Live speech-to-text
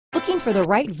Looking for the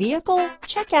right vehicle?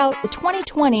 Check out the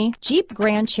 2020 Jeep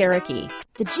Grand Cherokee.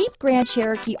 The Jeep Grand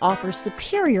Cherokee offers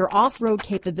superior off-road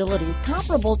capabilities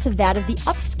comparable to that of the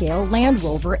upscale Land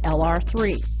Rover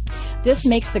LR3. This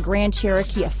makes the Grand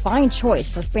Cherokee a fine choice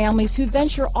for families who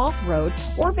venture off-road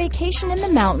or vacation in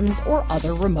the mountains or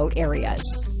other remote areas.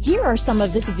 Here are some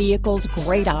of this vehicle's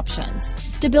great options: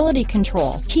 stability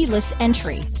control, keyless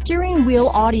entry, steering wheel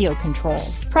audio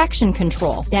controls, traction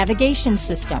control, navigation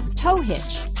system, tow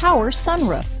hitch, power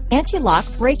sunroof, anti-lock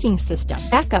braking system,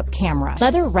 backup camera,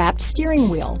 leather-wrapped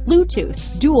steering wheel, Bluetooth,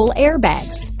 dual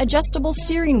airbags, adjustable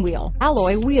steering wheel,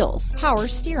 alloy wheels, power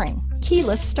steering,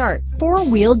 keyless start,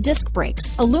 four-wheel disc brakes,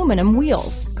 aluminum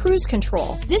wheels, cruise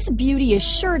control. This beauty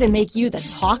is sure to make you the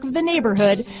talk of the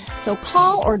neighborhood, so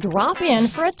call or drop in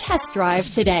for a test drive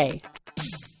today.